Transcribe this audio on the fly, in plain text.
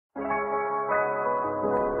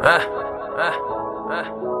Product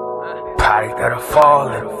of the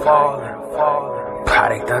fallen.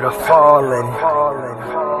 Product of the fallen.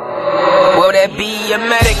 Will there be a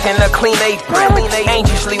medic in a clean apron?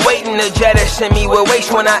 Anxiously waiting to jettison me with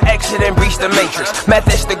waste when I exit and breach the matrix.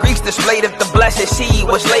 Methods the Greeks displayed if the blessed seed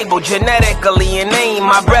was labeled genetically inane.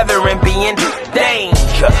 My brethren be in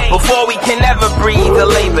danger before we can ever breathe the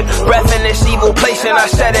labor. Breath in this evil place and I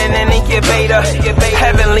set in an incubator.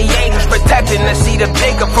 Heavenly angels protecting the seed of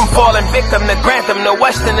Jacob from falling victim to Grantham. The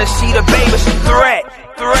Wesson, the seed of babies, threat.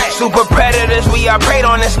 Super predators, we are preyed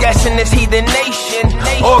on this guest in this heathen nation.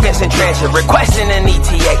 Organs in transit, requesting an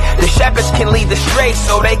ETA. The shepherds can lead the stray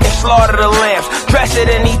so they can slaughter the lambs. Dress it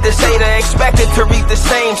and eat the Seder, expected to reap the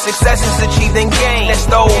same successes achieved in gain. It's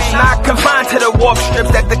those not confined to the warp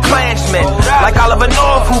strips that the clansmen, like Oliver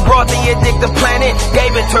North, who brought the addictive planet,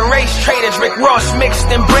 gave it to race traitors. Rick Ross mixed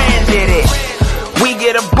and branded it. We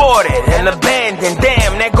get aborted and abandoned.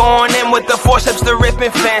 Damn, they're going in with the forceps to rip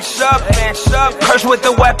and fence up. Cursed with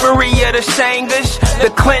the weaponry of the Sangers,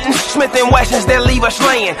 the Clintons, Smith and Wessons that leave us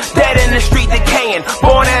laying dead in the street, decaying,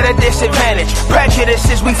 born at a disadvantage.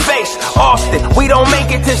 Prejudices we face often. We don't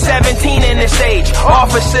make it to 17 in this age.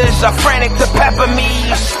 Officers are frantic to pepper me,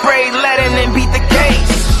 spray lead and beat the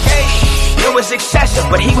case. It was excessive,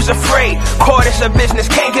 but he was afraid. Court is a business,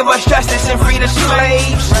 can't give us justice and free the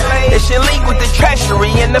slaves. It's in league with the treasury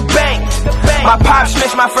and the bank. My pops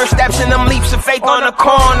missed my first steps in them leaps of faith on the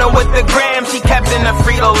corner with the grams he kept in the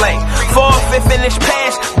Frito Lay. 4/5 in his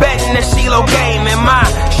pants, betting the cee-lo game. And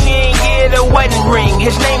she ain't get a wedding ring.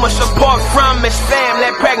 His name was support from his fam,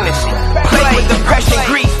 that pregnancy. Played with depression,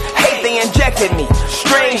 grief, hate, they injected me.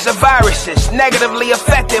 Strains of viruses negatively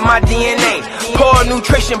affected my DNA. Poor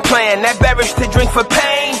nutrition plan, that beverage to drink for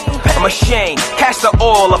pain. I'm ashamed, castor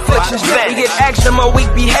oil, afflictions vent. We get eczema, weak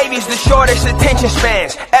behaviors, the shortest attention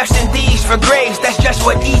spans. F's and D's for grades, that's just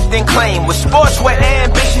what heathen claim. With sports where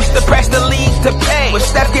ambitions to press the league to pay. With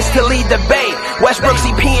Steph gets to lead debate. Westbrook,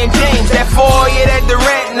 CP and James, that 4-year that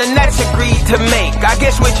Durant and the Nets agreed to make. I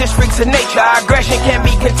guess we're just freaks of nature, our aggression can't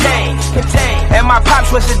be contained. And my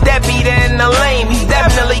pops was a deadbeat and a lame, he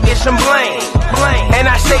definitely gets some blame. And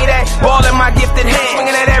I say that all in my gifted hand,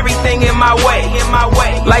 swinging at everything in my way.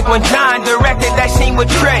 Like when John directed that scene with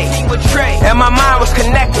Trey. And my mind was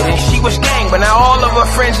connected and she was gang, but now all of her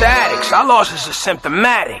friends are addicts. Our losses are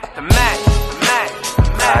symptomatic.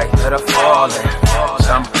 Product of the fallen.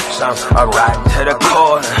 Some are riding to the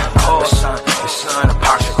corner. The son of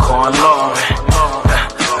popsicle and Lauren.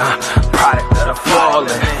 Product of the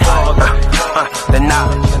fallen. The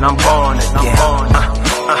knowledge and I'm born again.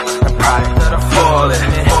 The product of the fallen.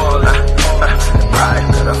 The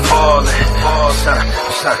product of the fallen.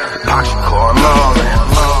 Son, popsicle and Lauren.